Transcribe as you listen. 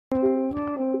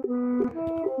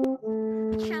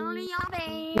Shelly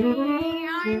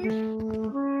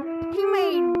he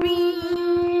made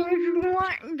beans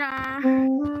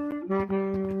wonder.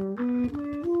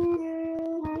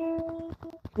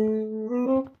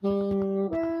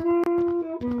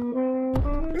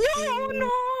 No,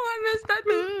 I missed that.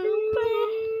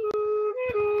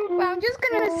 Well, I'm just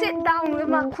gonna sit down with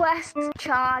my Quest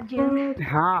charging.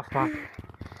 Ah, fuck.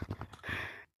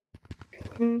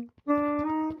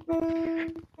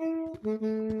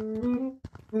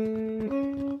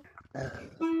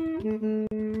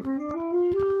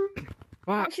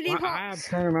 What? Actually, I'm Hawks.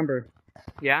 trying to remember.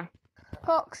 Yeah?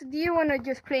 Hawks, do you wanna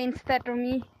just play instead of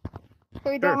me?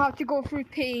 So we don't have to go through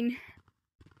pain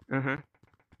Uh-huh.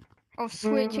 of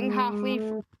switching halfway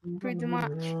through the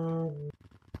match.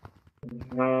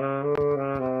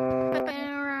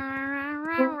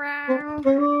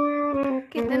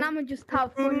 Okay, then I'ma just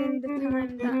have fun in the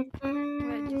time that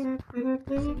we're just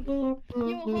practicing.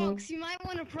 Yo, Hawks, you might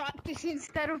want to practice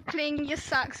instead of playing your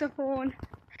saxophone.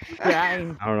 Yeah,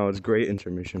 I don't know, it's great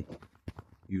intermission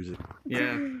music.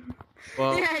 Yeah.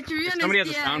 Well, Yeah, to be if honest, somebody has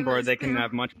a yeah, soundboard, but they can still.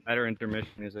 have much better intermission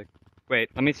music. Wait,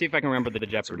 let me see if I can remember the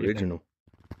It's Jeopardy thing. original.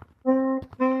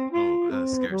 Oh,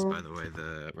 Scarce, by the way,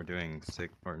 we're doing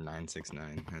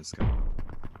 969 as color.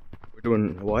 We're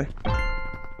doing what?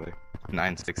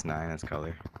 969 as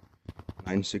color.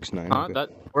 969. Huh? Okay. That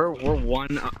we're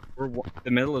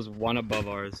the middle is one above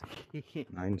ours.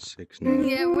 969.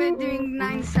 Yeah, we're doing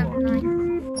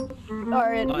 979.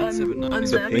 Alright, I'm The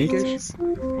Zach. pinkish?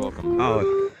 Welcome.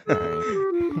 Oh,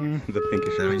 the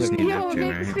pinkish. Then we just need Yo, Neptune,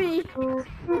 right?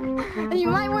 Vixie. You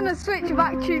might want to switch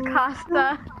back to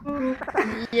caster.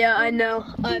 Yeah, I know.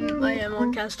 I am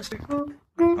on caster. Oh,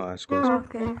 that's cool.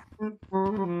 Okay.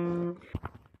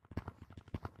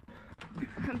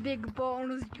 Big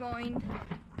bonus joined.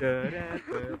 Give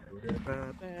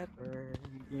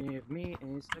me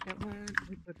a second, let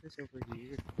me put this over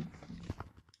here.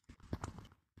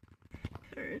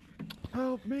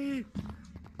 Help me!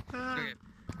 Okay.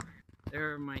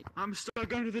 There might. I'm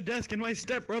stuck under the desk and my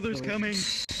stepbrother's coming!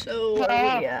 So,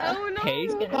 yeah. Oh no! Hey,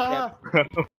 bro.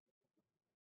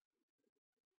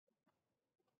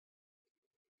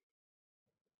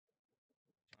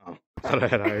 Oh, thought I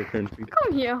had higher turn speed.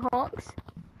 Come here, Hawks.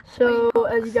 So,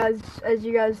 as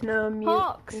you guys know, mute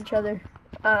Hawks. each other.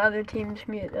 Other teams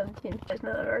mute other teams. You guys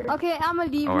know that already. Okay, I'ma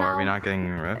leave Oh, now. are we not getting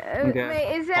ref? Okay.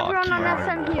 Wait, is Fuck everyone on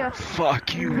you. SM here?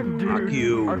 Fuck you! Fuck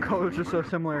you. Our colors are so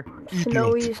similar.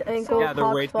 Snowy's ankle, Yeah, they're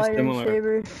way Hawk's too fire, and similar.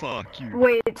 saber. Fuck you!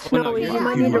 Wait, Well, no, Snowy, yours you is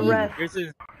might need a blue. ref. Yours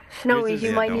is Snowy, is- you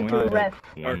yeah, might don't need worry to about ref.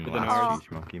 One Darker than last ours.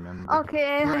 Beach Monkey member.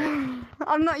 Okay,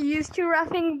 I'm not used to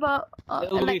rapping, but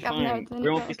It'll be like I've fine. never done We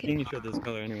it, won't be okay. seeing each other's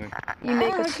color anyway. You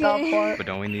make a stop Okay. for it. But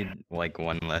don't we need like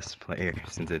one less player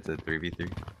since it's a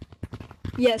 3v3?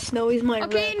 Yeah, Snowy's my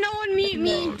Okay, ref. no one mute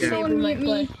me. Yeah. No one mute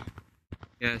me.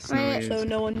 Yes, Wait. So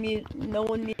no one mute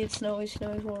Snowy.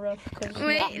 Snowy's more rough.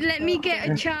 Wait, let me get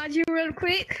a charger real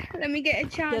quick. Let me get a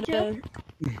charger.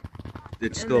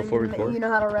 It's still 4v4? You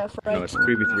know how to ref, right? No, it's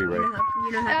 3v3, right?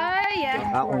 You know how to Yeah.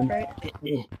 That ref, one. right?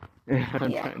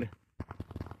 I'm Yeah. trying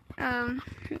to.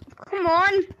 Come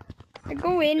on.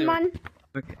 Go in, There. man.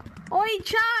 Okay. Oi,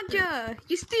 charger!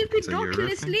 You stupid So you're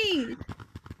Oculus reffing? Link.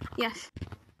 Yes.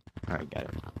 Alright, got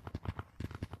it.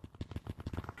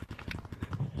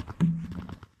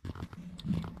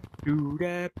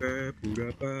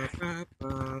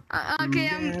 Okay,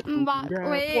 I'm back.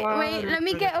 Wait, let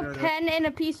me get a pen and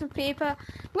a piece of paper.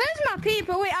 Where's my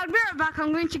paper? Wait, I'll be right back.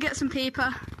 I'm going to get some paper.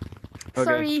 Okay.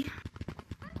 Sorry.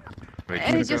 Wait,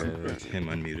 And can it's just- him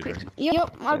unmuted, right?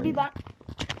 Yep, I'll be back.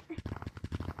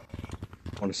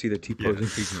 Want to see the Yeah, T-posing?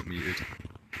 he's not muted.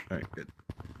 Alright, good.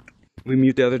 We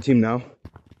mute the other team now?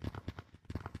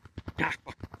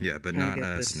 Yeah, but I not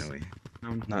get this. Snowy.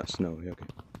 Not Snowy, okay.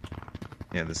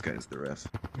 Yeah, this guy's the ref.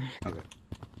 Okay.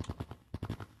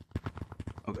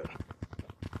 Okay.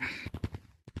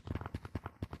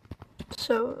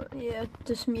 So yeah,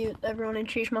 just mute everyone in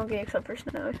Sheesh Monkey except for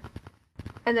Snowy.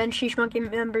 And then Sheesh Monkey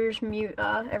members mute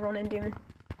everyone in Demon.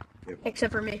 Yep.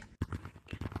 Except for me.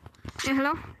 Yeah,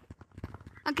 hello?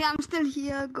 Okay, I'm still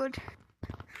here. Good.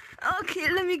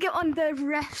 Okay, let me get on the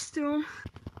ref stool.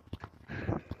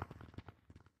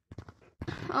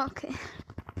 Okay.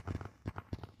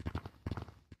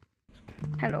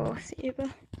 Hello, Saber.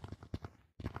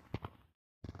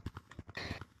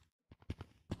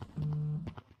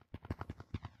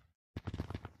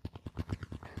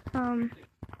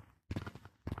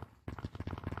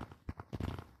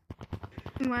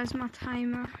 Where's my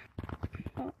timer?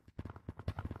 Oh.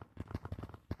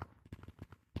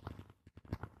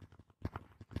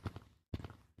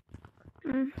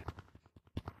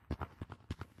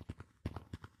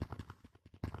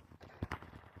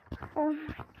 Oh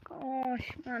my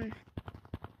gosh, man.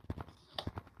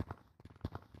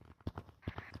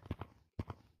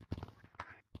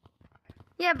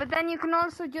 Yeah, but then you can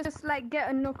also just like get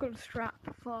a knuckle strap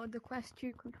for the Quest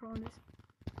 2 controllers.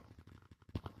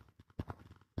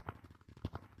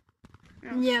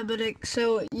 Yeah, but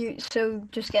so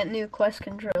just get new Quest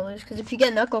controllers, because if you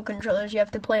get knuckle controllers, you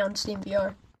have to play on Steam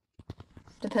VR.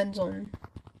 Depends on.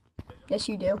 Yes,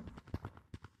 you do.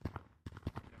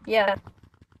 Yeah.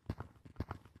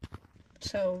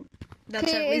 So that's at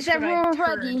Okay, is least what I everyone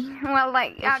heard. ready? Well,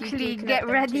 like, If you actually do get connect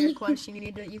them to your ready. Quest,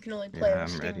 you can only play Yeah, on I'm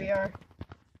Steam ready. VR.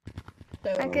 So,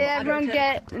 Okay, I don't everyone know-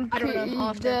 get I don't know, I'll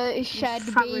have to the shed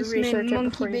probably research basement, it monkey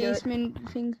before you do it. basement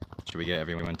thing. Should we get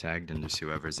everyone tagged and just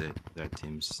whoever's it, that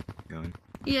team's going?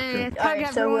 Yeah, tag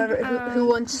Alright, so everyone. whoever who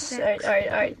wants. six.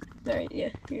 Alright, yeah.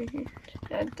 You're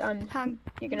Tag.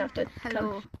 gonna have to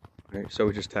Hello. Alright, so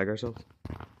we just tag ourselves?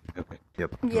 Okay.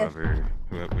 Yep. Yeah.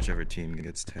 Whichever team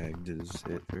gets tagged is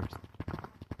it first.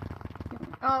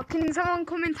 Oh, can someone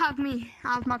come and tag me?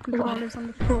 I have my controllers on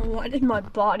the come. phone. Why did my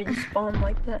body spawn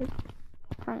like that?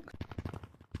 Thanks.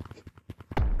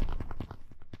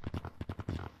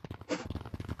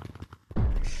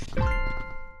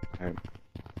 Alright.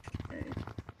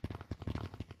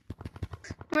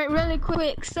 Wait, really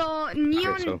quick. So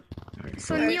neon. Okay, so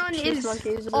So Alright, neon Cheese is Monkey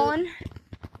is on.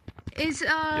 Is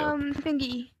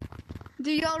thingy.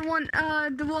 Do y'all want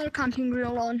the wall camping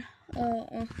reel on or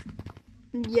off?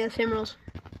 Yeah, same rules.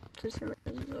 Just same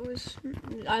rules as always.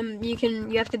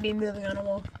 You have to be moving on a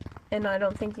wall, and I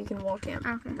don't think you can wall camp.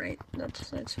 Okay. Right,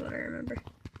 that's what I remember.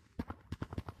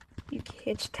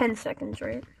 It's 10 seconds,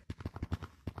 right?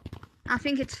 I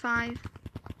think it's 5.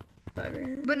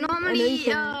 But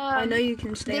normally, I know you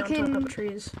can stay they on top can- of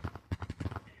trees.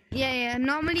 Yeah.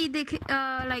 Normally they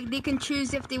can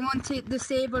choose if they want it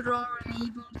disabled or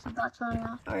enabled. So that's why I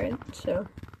asked. Alright, so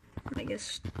I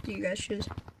guess do you guys choose?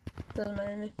 Doesn't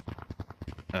matter to me.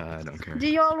 I don't care. Do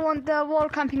y'all want the wall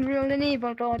camping rule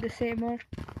enabled or disabled?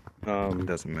 It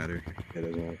doesn't matter. it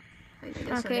doesn't matter. I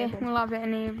guess Okay, enable. we'll have it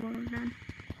enabled then.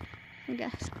 I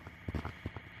guess.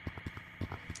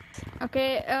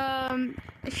 Okay,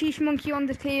 Sheesh Monkey on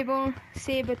the table.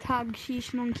 Saber tag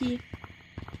Sheesh Monkey.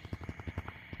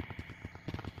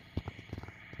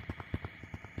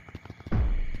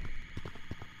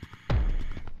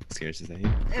 Scarce, is that you?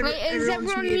 Wait, is Everyone's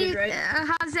everyone muted, right?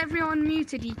 has everyone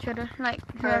muted each other? Like,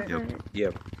 Alright. whoever-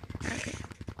 Yep. Okay.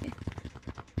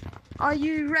 Are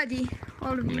you ready,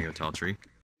 all of I'm gonna you? go tall tree.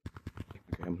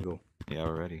 Okay, I'm cool. Yeah,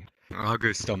 we're ready. I'll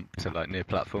go stomp to like near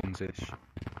platforms ish.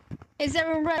 Is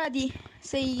everyone ready?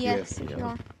 Say yes if yeah. you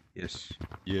are. Yes.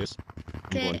 Yes.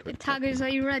 Okay, going towards taggers, are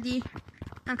you ready?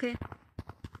 Okay.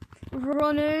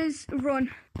 Runners, run.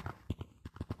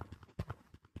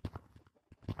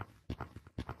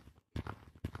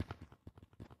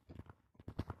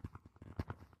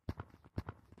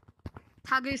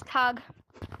 Taggers, tag.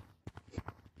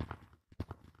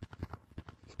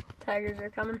 Tigers are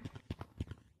coming.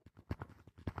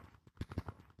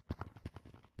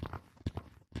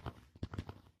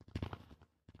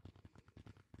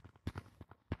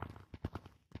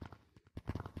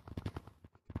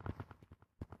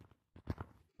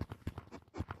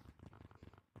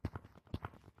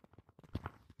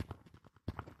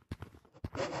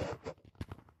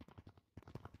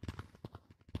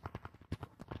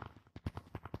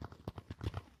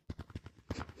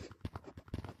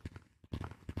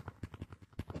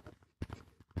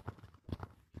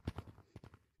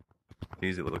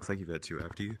 Please, it looks like you've had 2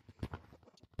 after you.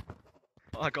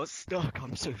 I got stuck.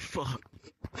 I'm so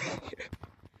fucked.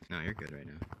 No, you're good right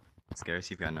now. Scarce,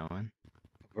 you've got no one.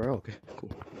 We're okay.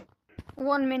 Cool.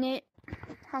 1 minute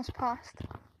has passed.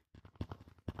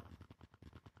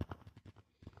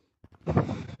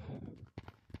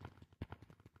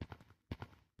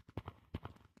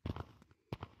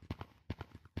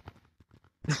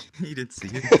 You didn't see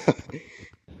it.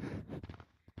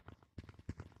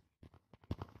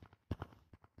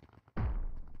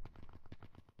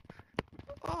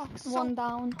 Oh, One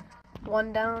down.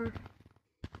 One down.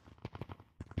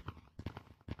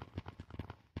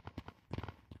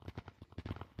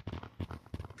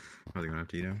 Are they going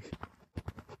after you now?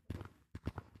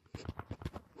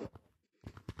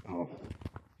 Oh.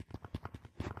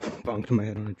 Bonked my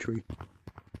head on a tree.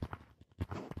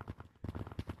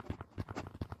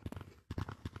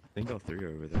 I think all 3 are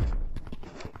over there.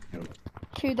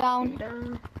 2 down.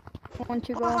 Down. 1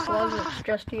 to go. Was it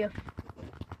just you?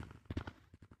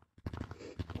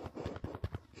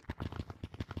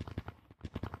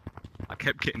 I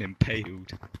kept getting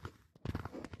impaled.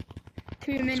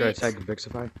 2 Should I minutes. tag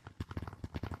Vixify?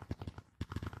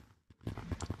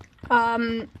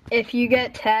 If you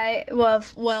get tagged, well,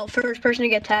 first person to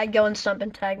get tagged, go and stump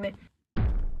and tag me.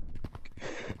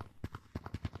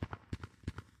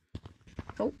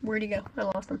 Oh, where'd he go? I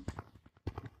lost him.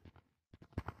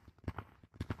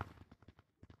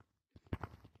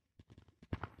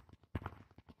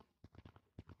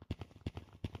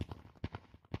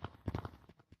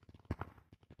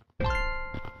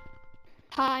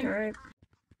 Time. Alright.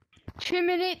 2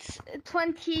 minutes,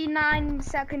 29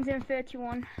 seconds, and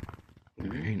 31.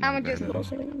 Alright, I'm not just- bad at all.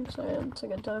 So yeah, it's a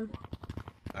good time.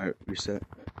 Alright, reset.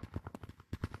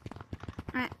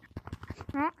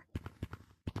 What?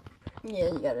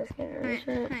 Yeah, you gotta get Right,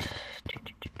 reset. right.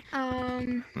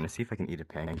 I'm gonna see if I can eat a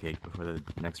pancake before the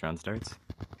next round starts.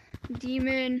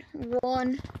 Demon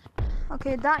 1.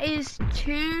 Okay, that is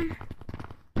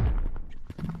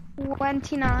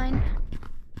 2:29.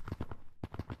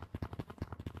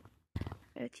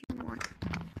 31.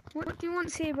 What do you want,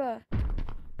 Saber?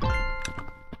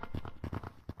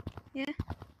 Yeah?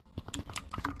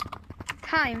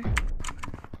 Time.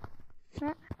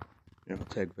 What? Yeah, I'll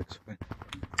tag Vix. Fine.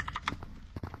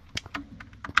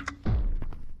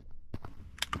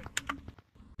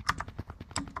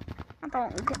 I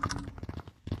don't get...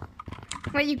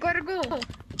 Wait, you gotta go.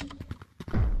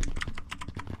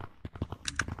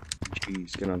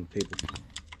 Jeez, get on the table.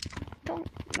 Don't...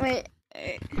 Wait.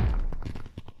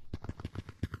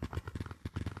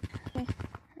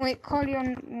 Wait, call you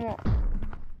on what?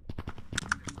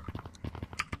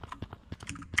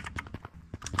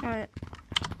 Alright.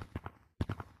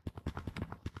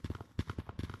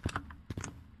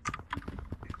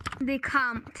 They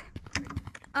camped.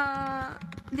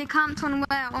 They camped on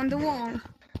where? On the wall?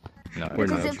 No, We're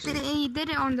Because not. if they did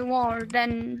it on the wall,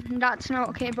 then that's not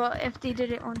okay, but if they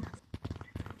did it on...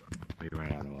 we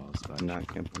weren't on the walls, but I'm not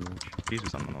camping much. these were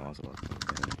some on the walls.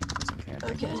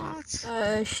 Okay.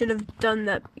 I should have done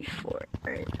that before.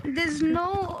 Alright. There's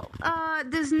no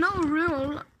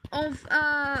rule of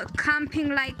camping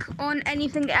like on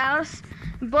anything else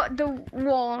but the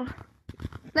wall.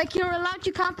 Like you're allowed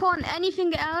to camp on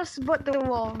anything else but the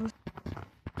walls.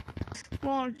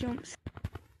 Wall jumps.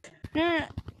 No.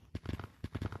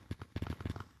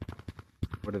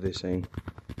 What are they saying?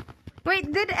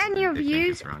 Wait, did any of They think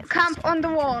you it's around camp first on the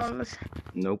entrance. walls?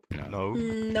 Nope. No.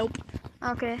 Nope.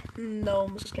 Okay. No,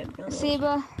 I'm just kidding.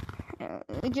 Saber,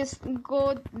 just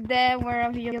go there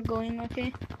wherever you're going,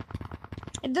 okay?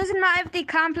 It doesn't matter if they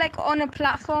camp like on a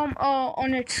platform or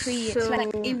on a tree. It's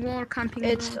like a wall camping.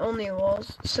 It's zone. only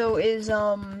walls. So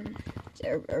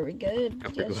are we good?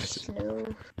 After Yes, glasses. No,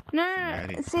 no.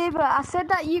 Alrighty. Saber, I said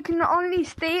that you can only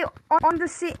stay on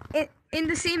the in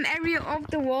the same area of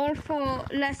the wall for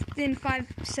less than 5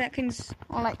 seconds,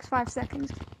 or like 5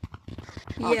 seconds.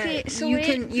 Okay, Yeah, so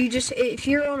if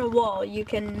you're on a wall, you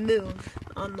can move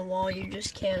on the wall, you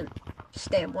just can't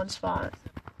stay in one spot.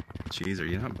 Jeez, are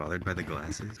you not bothered by the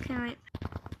glasses? Okay, wait.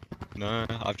 No,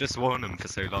 I've just worn them for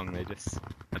so long, they just,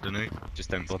 I don't know, just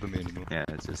don't bother me anymore. Yeah,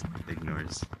 it just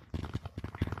ignores.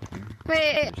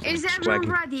 Wait, is everyone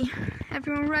Swaggy. ready?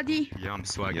 Everyone ready? Yeah, I'm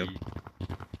swaggy. Yep.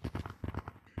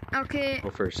 Okay, Go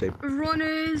first, Sabe.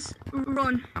 runners,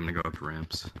 run. I'm gonna go up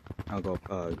ramps. I'll go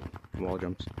wall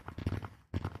jumps.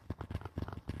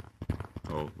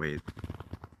 Oh, wait.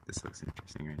 This looks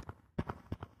interesting, right?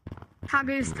 Tag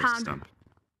is I'm gonna tag. stump.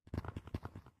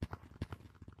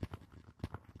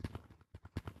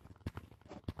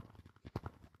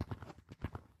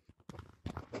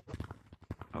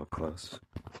 Oh, close.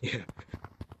 Yeah.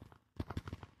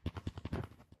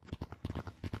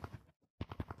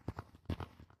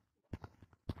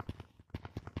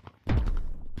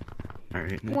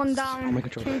 Alright, One next. Oh, down, my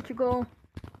controller. 2 to go.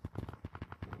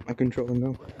 I'm controlling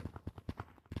now.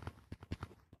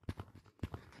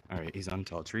 Alright, he's on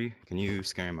tall tree. Can you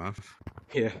scare him off?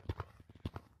 Yeah.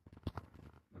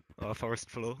 Forest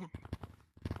floor.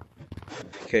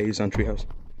 Okay, he's on treehouse.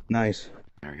 Nice.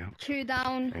 There we go. 2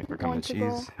 down, Alright, we're 1 coming to to go.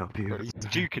 cheese. Help you. He's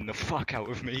juking the fuck out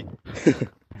of me.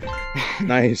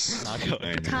 Nice. I got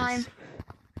Very nice. Time.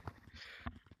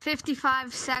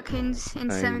 55 seconds and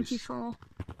Nice. 74.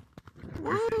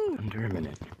 Perfect. Under a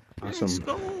minute.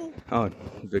 Awesome. Oh,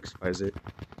 Vix buys it.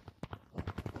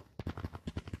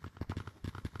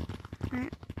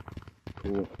 Right.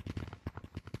 Cool.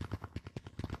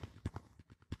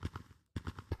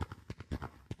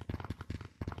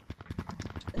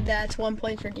 That's 1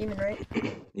 point for Demon, right?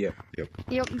 Yeah.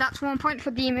 Yep, that's 1 point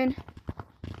for Demon.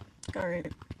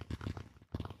 Alright.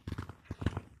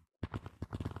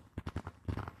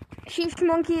 Chief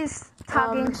Monkey is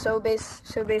tagging. So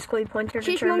basically points are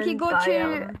Chief Monkey, determined go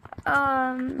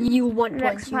by, to you want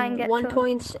next points. time You get want to-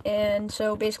 points, and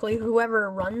so basically whoever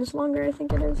runs longer, I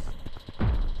think it is.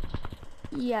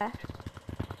 Yeah.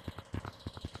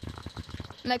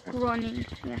 Like running.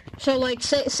 Yeah. So like,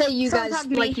 say you Someone guys tag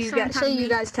me, like you someone guys tag say you me.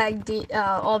 guys tag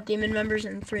all demon members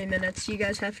in 3 minutes. You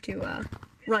guys have to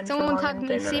run for Someone longer tag than me.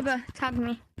 3 minutes. Saber, tag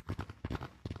me.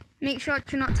 Make sure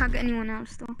to not tag anyone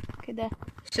else though. Okay, there.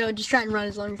 So just try and run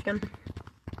as long as you can.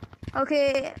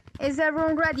 Okay, is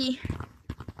everyone ready?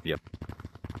 Yep.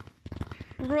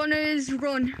 Runners,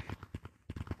 run.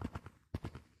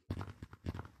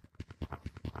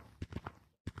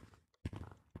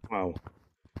 Wow.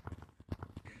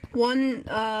 One,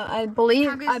 I believe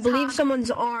Tag is tag. someone's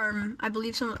arm. I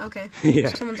believe someone. Okay.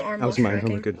 Yeah. Someone's arm That was was mine. I'm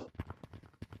tracking. good.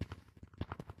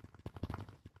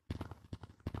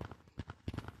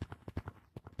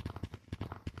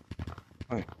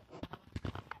 Alright.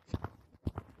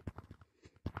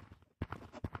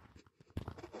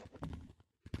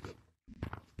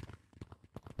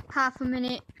 Half a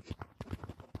minute.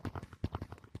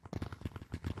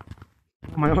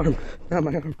 My arm. Not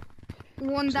my arm.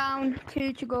 1 down,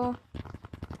 2 to go.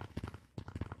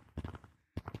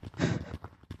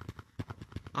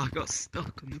 I got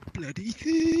stuck on the bloody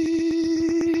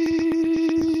thing.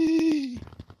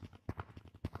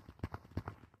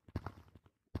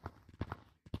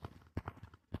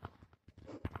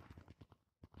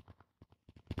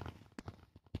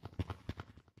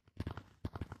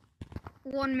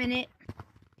 One minute.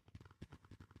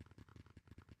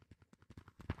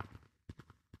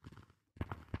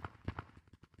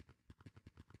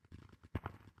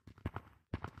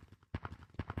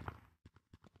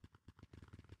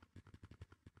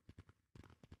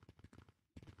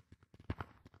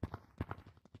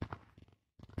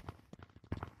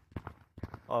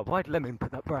 Oh, why'd Lemon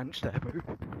put that branch there, bro?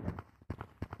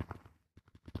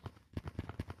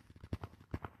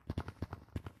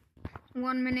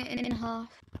 One minute and a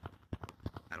half.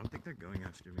 I don't think they're going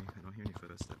after me. I don't hear any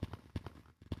footsteps.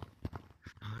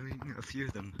 I mean, a few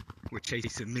of them were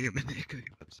chasing me a minute ago.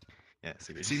 Yeah,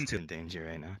 so you're Seem just to- in danger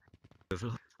right now.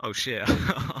 Oh shit!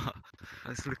 I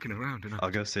was looking around and I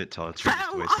I'll go sit tall trees.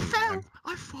 fell. I fell.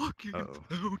 I fucking Uh-oh.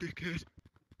 fell, dickhead.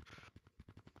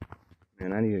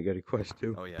 Man, I need to get a quest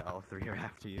too. Oh yeah, all three are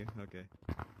after you. Okay.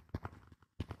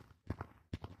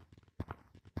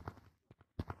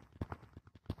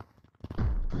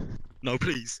 No,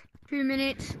 please. 2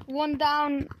 minutes. 1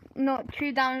 down, no,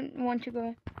 2 down, 1 to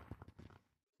go.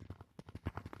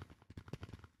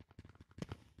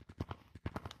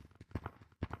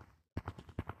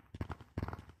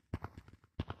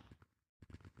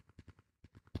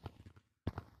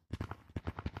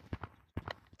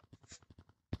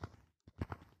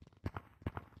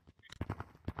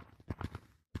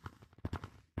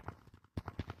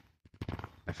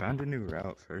 I found a new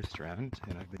route first round,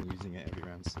 and I've been using it every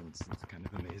round since. It's kind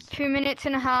of amazing. 2 minutes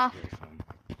and a half. Very fun.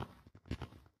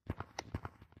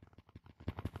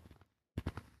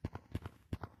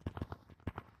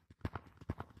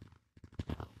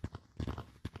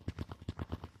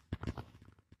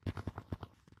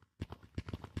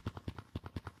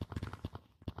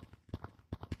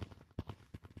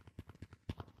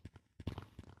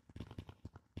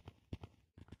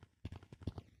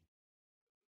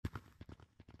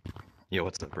 Yo,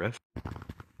 what's up, Riff?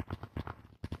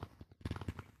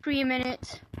 3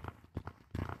 minutes.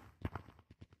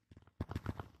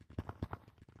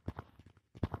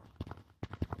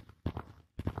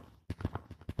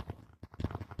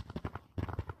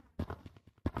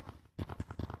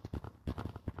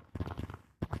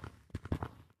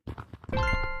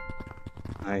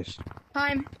 Nice.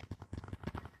 Time.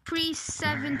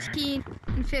 3:17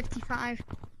 and 55.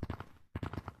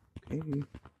 Okay.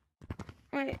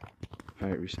 Wait.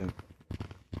 Alright, reset.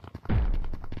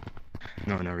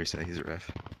 No, reset. He's a ref.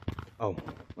 Oh,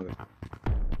 okay.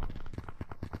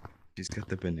 He's got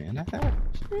the banana hat.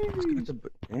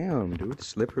 Damn, dude,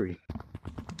 slippery.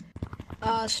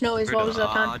 Snowy's what was that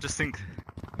I time? just think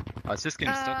I was just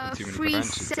getting stuck on too many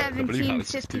branches. There. I believe that 3:17,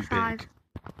 was just too 55. big.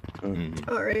 Mm.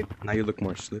 Alright. Now you look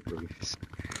more slippery.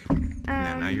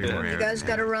 Now you're Yeah. more You guys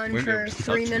gotta run Won't be for able to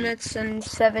 3 touch me. minutes and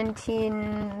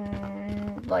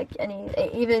 17, like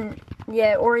even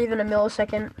or even a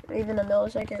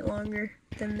millisecond longer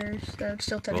than theirs. That's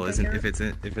still Well, technically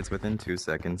if it's within 2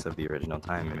 seconds of the original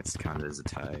time, it's counted as a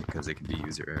tie because it could be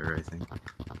user error, I think.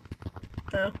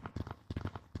 Oh.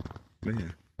 But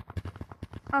yeah.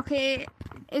 Okay,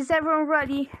 is everyone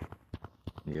ready?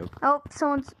 Yep. Oh,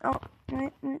 someone's. Oh,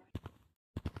 wait.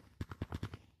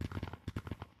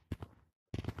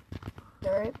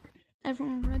 Alright.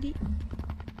 Everyone ready?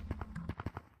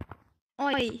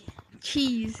 Oi,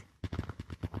 cheese.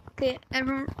 Okay,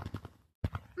 everyone.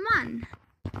 Man.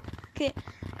 Okay,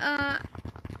 I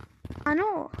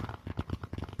know.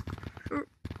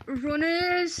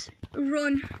 Runners,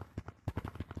 run.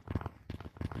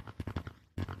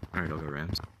 Alright, I'll go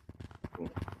Rams.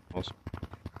 Also,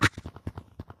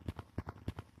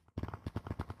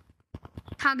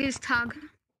 Tag is tag.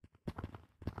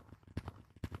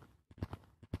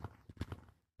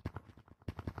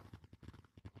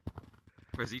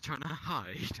 Where's he trying to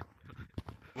hide?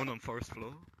 One on forest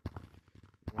floor.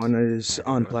 one is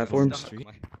on platforms. Street.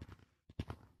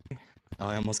 Oh,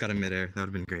 I almost got him midair. That would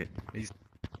have been great.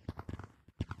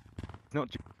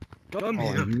 Not got me.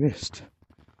 Oh, I missed.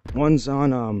 One's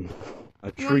on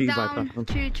a tree One by down, platform.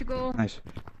 2 to go. Nice.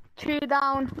 2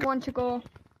 down, 1 to go.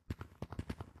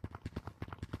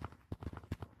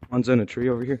 One's in a tree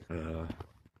over here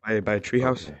by a tree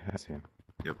house. Okay, that's him.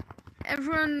 Yep.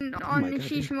 Everyone Oh on my the God,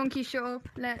 Sheesh Monkey shut up.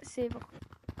 Let's save up.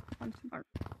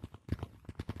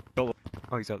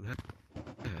 Oh, he's out there.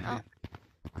 Oh.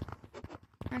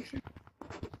 Actually,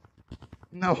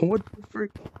 No, what the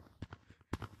frick?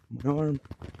 My arm.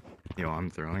 Yo, I'm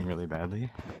throwing really badly.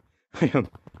 I am.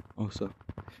 Also,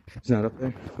 he's not up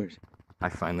there. Where's? I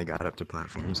finally got up to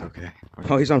platforms, okay.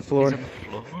 Oh, he's on floor. He's on the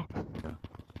floor.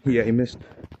 Yeah, he missed.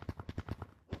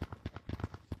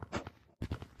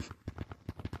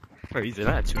 Where is it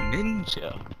at? To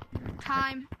ninja.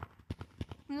 time.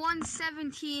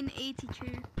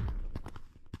 1:17:82.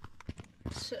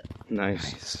 So,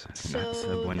 Nice. Nice. So Not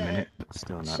said 1 that- minute, but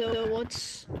still not so bad.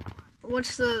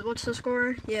 what's the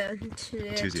score? Yeah,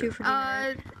 2-0. 2 for me.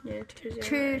 Right? Yeah,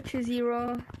 2-0.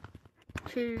 2-0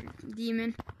 to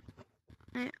Demon.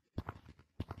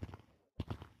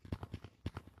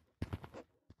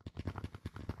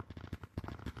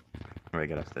 Alright,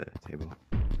 get off the table.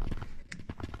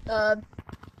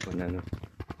 Banana.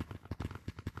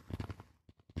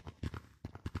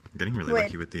 I'm getting really Wait.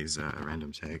 lucky with these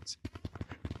random tags.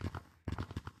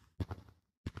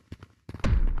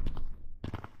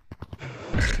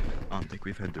 I don't think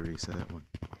we've had to reset one.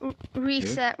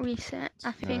 Reset. I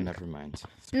No, think. never mind.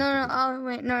 No. Oh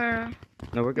wait. No.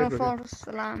 No, we're No, good. We're good. false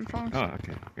alarm. False. Oh,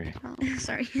 okay, great. alarm.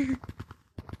 Sorry.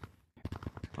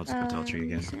 I'll just go tell tree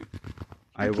again. Reset.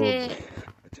 I will Okay.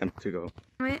 attempt to go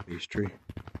Wait. east tree.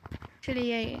 Actually,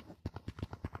 yeah.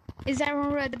 Is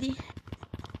everyone ready?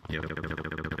 Yep.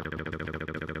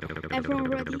 Everyone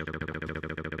ready?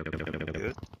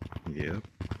 Yep.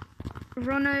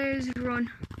 Runners, run.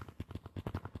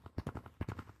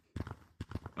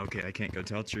 Okay, I can't go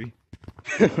tell tree.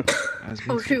 I was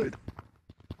being Oh, shoot. stupid.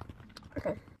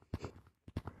 Okay.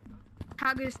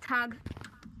 Tag is tag.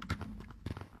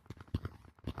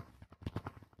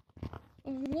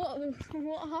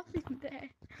 What happened there?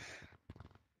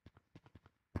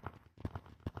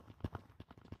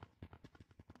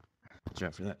 Watch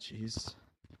out for that cheese.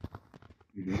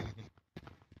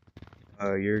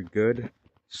 You're good,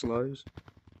 Sluz.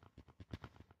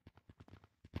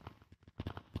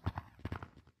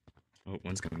 Oh,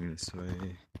 one's coming this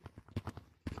way.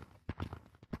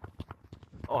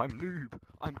 Oh, I'm noob.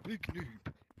 I'm big noob.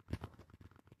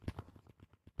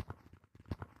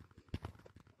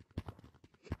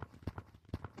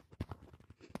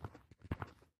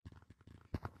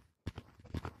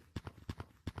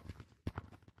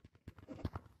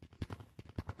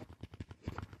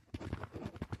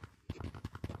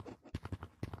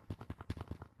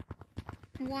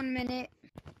 One minute.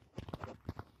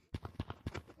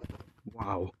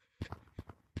 Wow.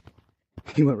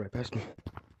 He went right past me.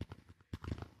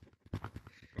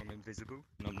 I'm invisible.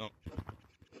 No, I'm not.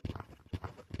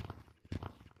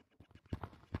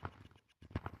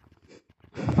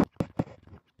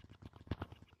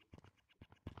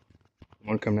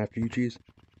 One coming after you, cheese.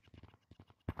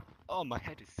 Oh, my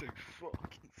head is so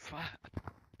fucking fat.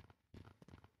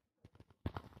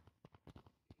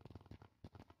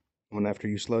 One after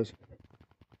you, Sluz.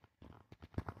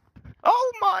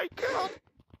 Oh my god!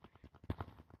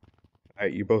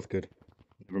 Alright, you're both good.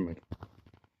 Never mind.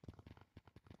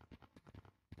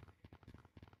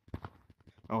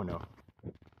 Oh no.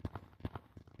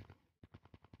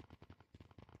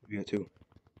 We got two.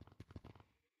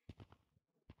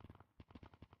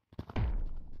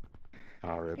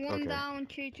 Oh, rip. One Okay. down,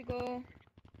 2 to go.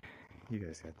 You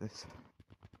guys got this.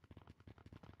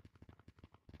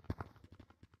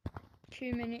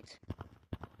 2 minutes.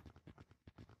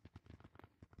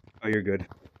 Oh, you're good.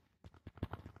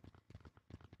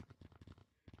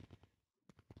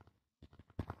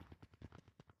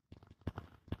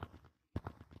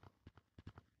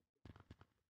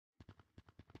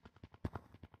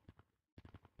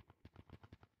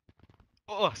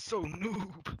 Oh, so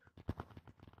noob.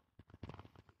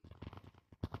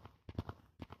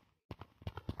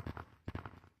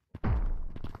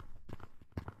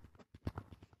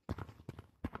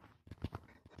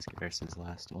 Scarce's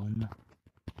last one.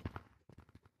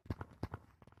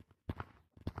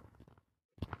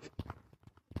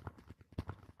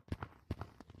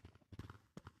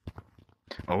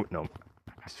 Oh no,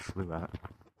 I just flew out.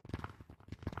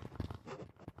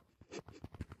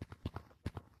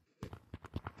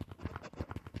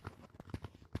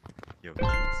 Yo, please.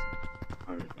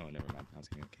 Oh, never mind. I was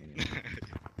gonna go canyon.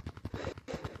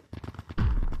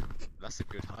 That's a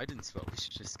good hiding spot. We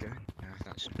should just go. No,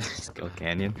 that should be Just go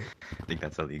canyon. I think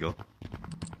that's illegal.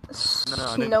 No,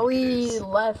 I don't think it Snowy is.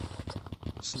 left.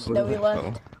 Snowy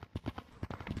left.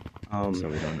 So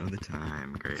we don't know the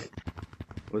time. Great.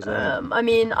 Was that? I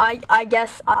mean, I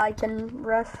guess I can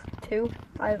ref too.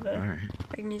 I have a. Alright.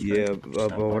 I can use Yeah, my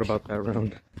but what stopwatch. about that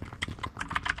round?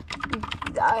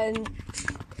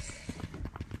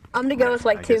 I'm gonna go with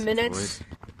like I 2 guess it's minutes.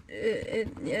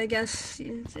 I guess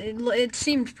it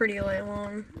seemed pretty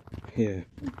long. Yeah.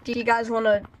 Do you guys want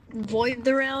to void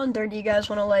the round, or do you guys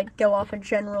want to like go off a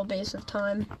general base of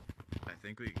time? I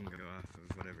think we can go off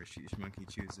of whatever Sheesh Monkey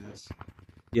chooses.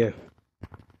 Yeah.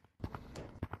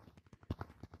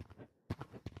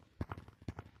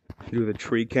 Do the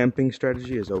tree camping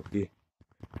strategy is OP.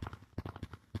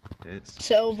 It's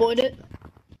So void it.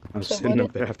 I was So sitting void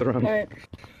up there after round. All right.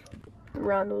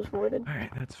 Round was voided.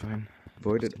 Alright, that's fine.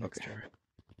 Voided? Just Okay.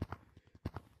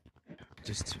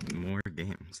 Just more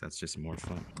games. That's just more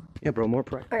fun. Yeah, bro, more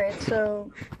pride. All right.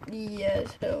 So yeah.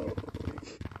 So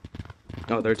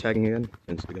Oh, they're tagging again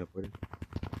since they got voided.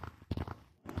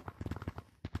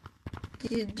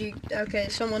 okay.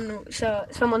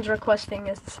 Someone's requesting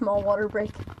a small water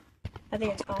break. I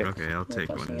think it's fine. Okay, I'll take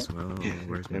one Requesting as well.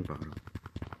 Where's my bottle?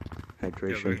 Yeah,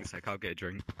 Hydration. wait a sec, I'll get a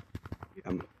drink.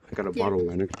 I got a Yeah. bottle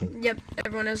of energy. Yep.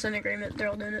 Everyone is in agreement. They're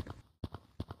all doing it.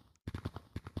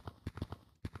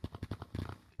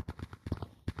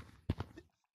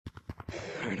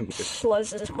 Alright, I'm good.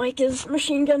 Slez's mic is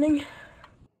machine gunning.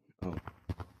 Oh.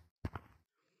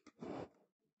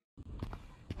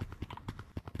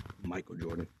 Michael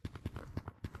Jordan.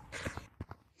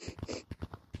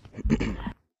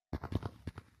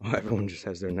 Oh, everyone just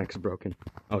has their necks broken.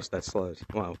 Oh, it's that Sluz.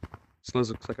 Wow. Sluz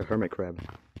looks like a hermit crab.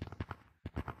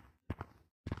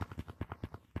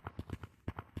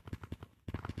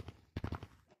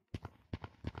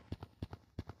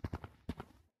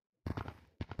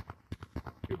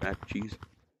 You're back, cheese.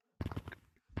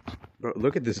 Bro,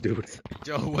 look at this dude.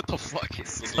 Yo, what the fuck is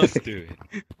Sluz doing?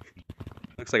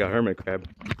 Looks like a hermit crab.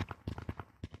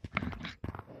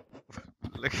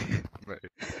 Look, bro.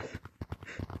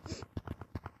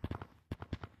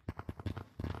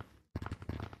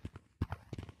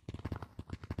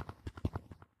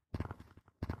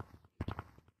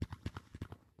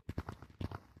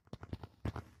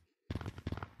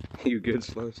 You good,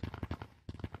 Sluz?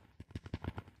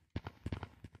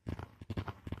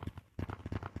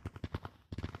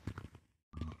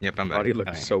 Yep, I'm back. Body looks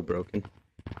Alright. so broken.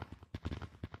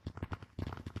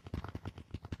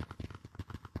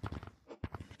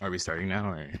 Are we starting now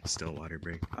or still water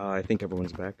break? I think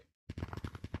everyone's back.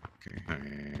 Okay.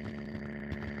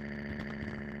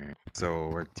 So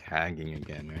we're tagging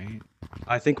again, right?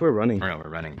 I think we're running. Or no, we're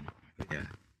running. Yeah.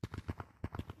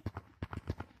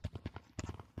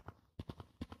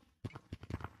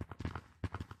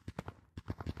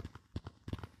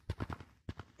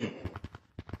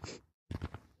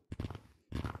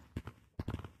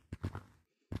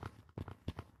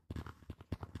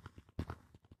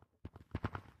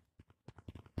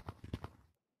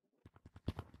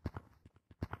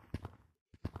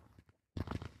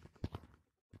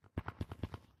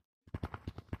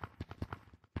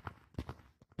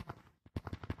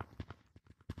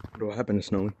 What happened to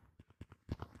Snowy?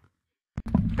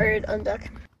 Alright, on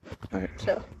deck. Alright.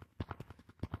 So,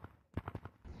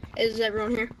 is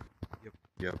everyone here?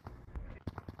 Yep.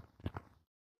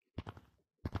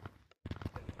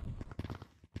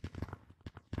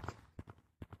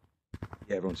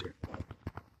 Yeah, everyone's here.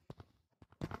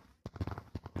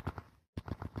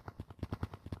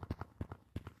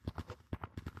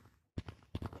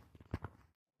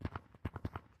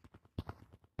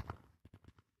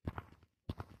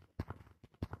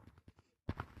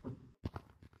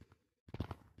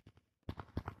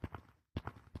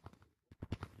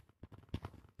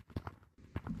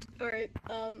 Alright,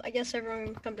 I guess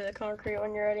everyone come to the concrete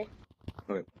when you're ready.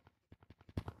 Okay.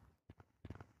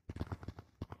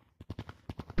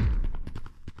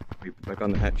 We put back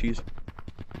on the hat, cheese?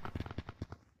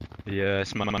 Yeah,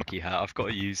 it's my monkey hat. I've got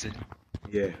to use it.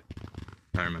 Yeah.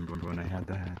 I remember when I had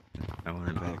that. I want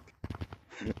it Oh. back.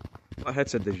 What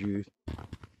headset did you use?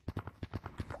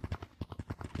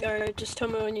 Alright, just tell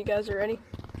me when you guys are ready.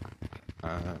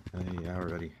 Yeah, we're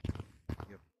ready.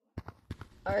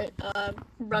 Alright,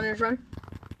 runners run.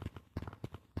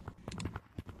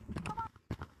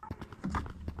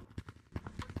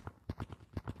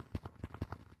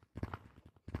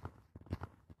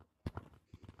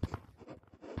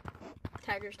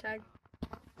 Taggers tag.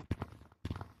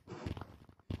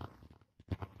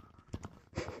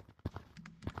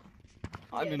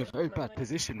 I'm Yeah, in a very my bad mic.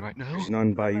 position right now. There's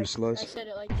none by you, I Sluz. said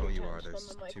it like Oh, 2 you are. times, There's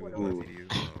but my mic 2 went above off. you.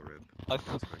 Oh, rip. I,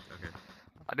 Okay.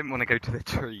 I didn't want to go to the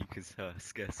tree because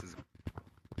Scarce is.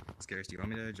 Scarce, do you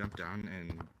want me to jump down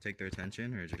and take their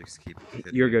attention, or just keep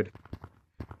hitting You're them? good.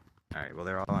 Alright, well,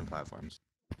 they're all on platforms.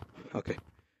 Okay.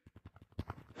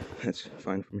 That's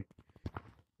fine for me.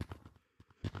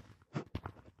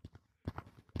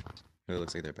 It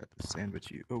looks like they're about to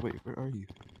sandwich you. Oh, wait, where are you?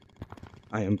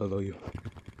 I am below you.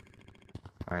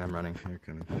 Alright, I'm running. You're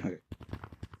coming. Okay.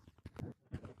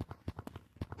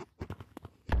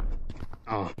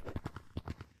 Oh,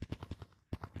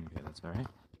 Okay, that's alright.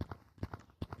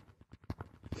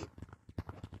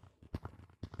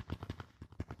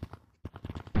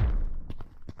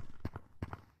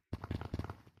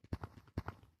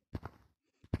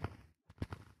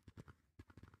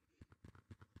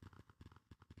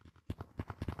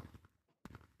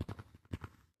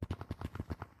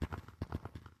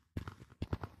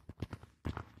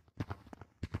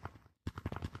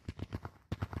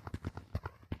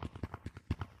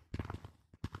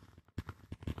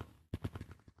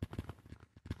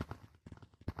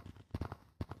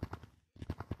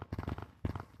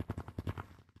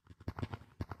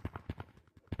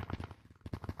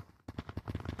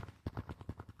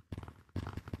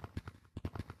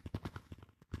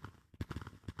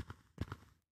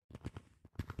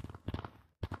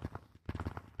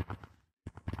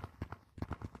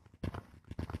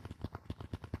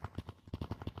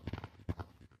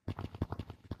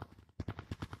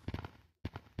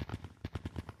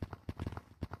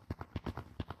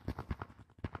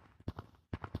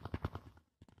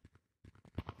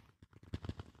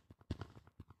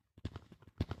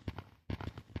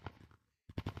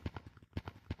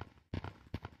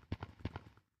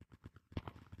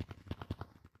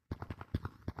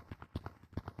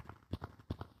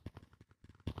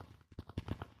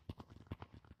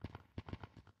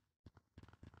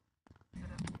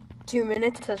 Two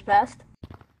minutes has passed.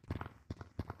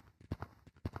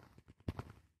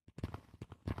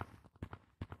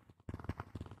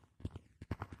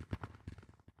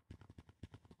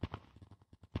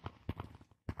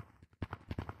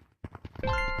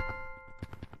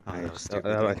 Oh, that was nice.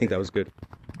 stupid. I think that was good.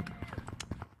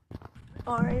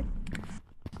 Alright.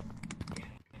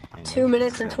 And 2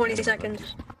 minutes and yeah, 20 yeah,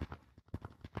 seconds.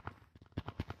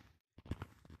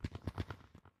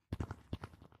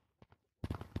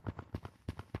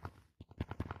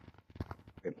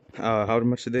 How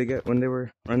much did they get when they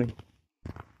were running?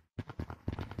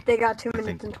 They got 2 think-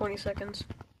 minutes and 20 seconds.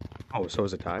 Oh, so it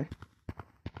was a tie?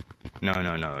 No.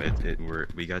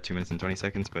 We got 2 minutes and 20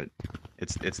 seconds, but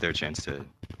it's their chance to.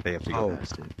 They have to go Oh.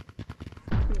 past it.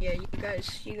 Yeah,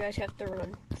 you guys have to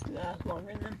run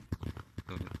longer than them.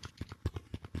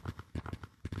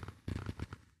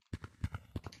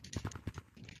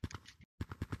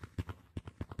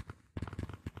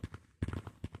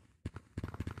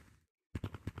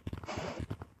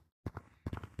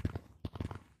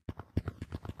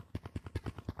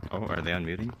 Oh, are they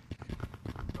unmuting?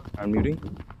 Unmuting?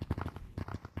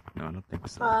 No, I don't think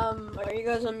so. Are you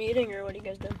guys unmuting or what are you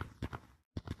guys doing?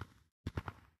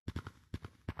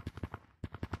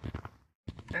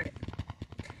 Alright.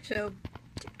 So,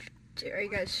 are you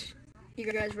guys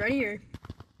ready or?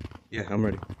 Yeah, I'm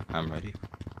ready. I'm ready.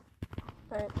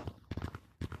 Alright.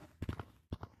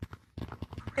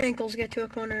 Ankles get to a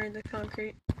corner of the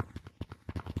concrete.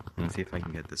 Let's see if I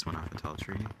can get this one off the tall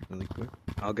tree really quick.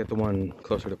 I'll get the one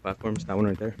closer to platforms. That one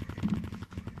right there.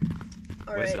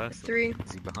 Where's Alright, Ursel? 3,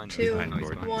 Is he behind? two, behind Oh, he's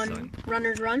Gordon. behind the 1, sign.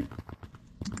 runners run.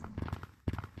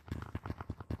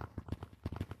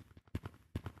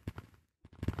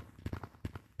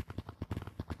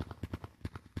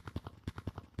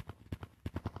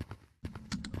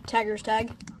 Taggers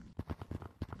tag.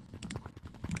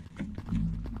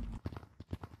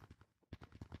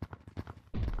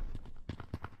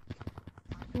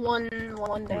 One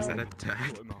Was that down. a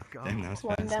tag? Oh my God. Damn, that was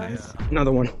One fast. down. Nice.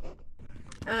 Another one.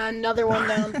 Another one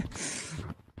down.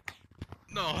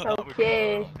 No, that would-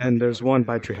 Okay. And there's one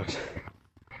by treehouse.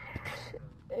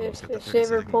 If at the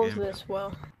Saber 30-second pulls game. this,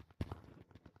 well.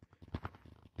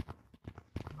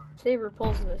 Saber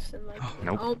pulls this and like.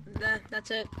 Nope. Oh,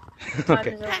 that's it. Time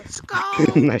Okay. is over. Let's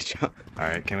go! Nice job.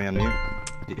 Alright, can we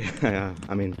unmute? Yeah,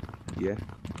 I mean, yeah.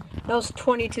 That was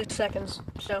 22 seconds,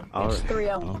 so it's Alright.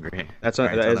 3-0. Oh, great. That's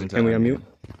Alright, tell them to can we unmute?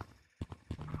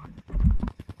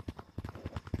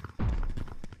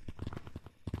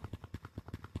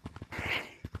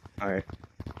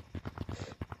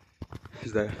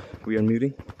 Is that we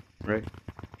unmuting? Right?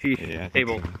 Sheesh. Yeah, I think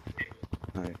Table.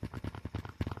 so. Alright.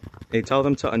 Hey, tell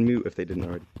them to unmute if they didn't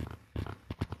already.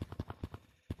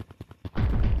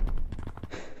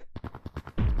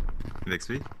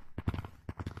 Vixby?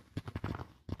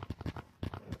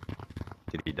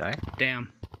 Did he die?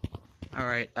 Damn.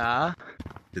 Alright,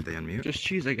 Did they unmute? just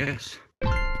cheese, I guess.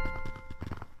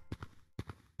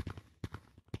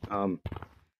 I don't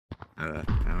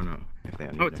know if they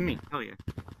unmuted. Oh, it's me. Hell yeah.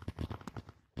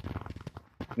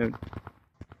 No.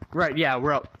 Right, yeah,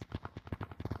 we're up.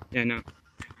 Yeah, no.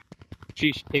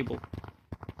 Sheesh. Table.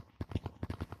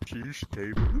 Sheesh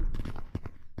table.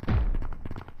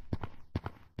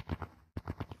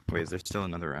 Wait, is there still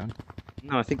another round?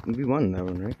 No, I think we won that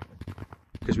one, right?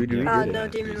 Because we do. Yeah. good. No, Yeah,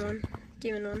 Demon easy. won.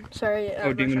 Demon won. Sorry, Oh,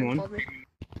 my Demon friend won? called me.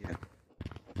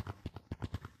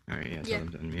 Alright, yeah, tell Yeah. them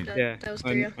to unmute. That was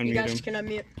three. You unmute guys him. can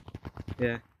unmute.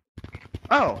 Yeah.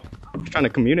 Oh, I was trying to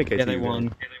communicate Yeah, to they you. man.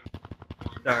 won.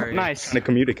 Sorry. nice. Trying to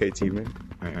communicate to you, man.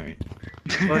 Alright.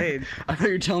 Well, hey, I thought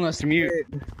you were telling us to mute.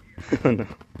 Oh no.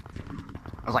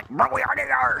 I was like, bro, we already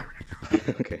are.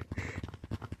 Okay.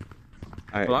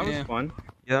 Alright. well, that was Yeah. fun.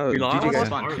 Yeah, We lost. GG That was guys.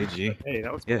 fun. GG. Hey,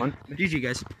 that was Yeah. fun. GG,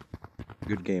 guys.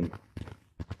 Good game.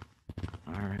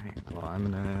 Alright. Well, I'm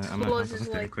gonna Well, hop this is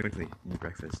off there like- quickly. Eat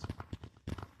breakfast.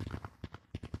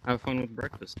 Have fun with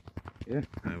breakfast.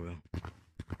 I will.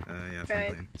 Yeah, fun Right.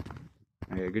 playing.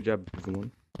 Alright, good job,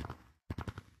 everyone.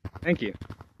 Thank you.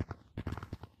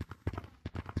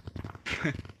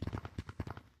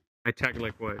 I tagged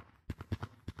like what?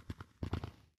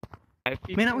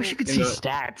 Man, I wish you could in see the-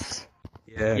 stats.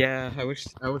 Yeah. Yeah, I wish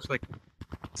like. like a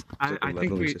I think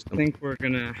leveling we system. think we're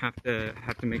gonna have to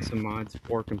make some mods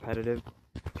for competitive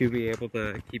to be able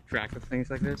to keep track of things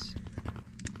like this.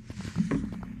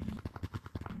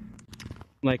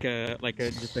 Like a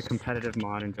just a competitive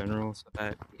mod in general, so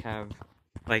that we have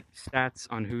like stats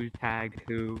on who tagged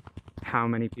who, how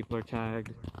many people are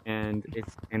tagged, and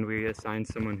we assign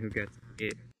someone who gets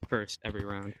it first every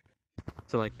round.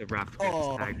 So like the rap gets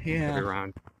Oh, tagged yeah. every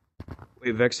round.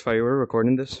 Wait, Vex, you were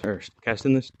recording this or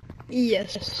casting this?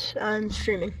 Yes, I'm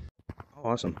streaming. Oh,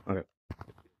 awesome. Okay.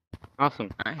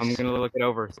 Awesome. I'm Nice. gonna look it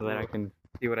over so that I can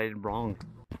see what I did wrong.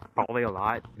 Probably a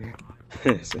lot.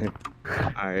 Same.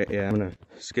 Alright, yeah, I'm gonna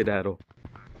skedaddle.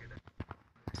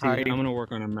 See, I'm gonna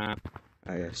work on a map.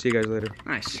 Alright, yeah, see you guys later.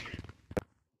 Nice.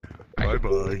 Bye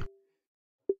bye.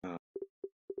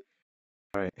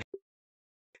 Alright.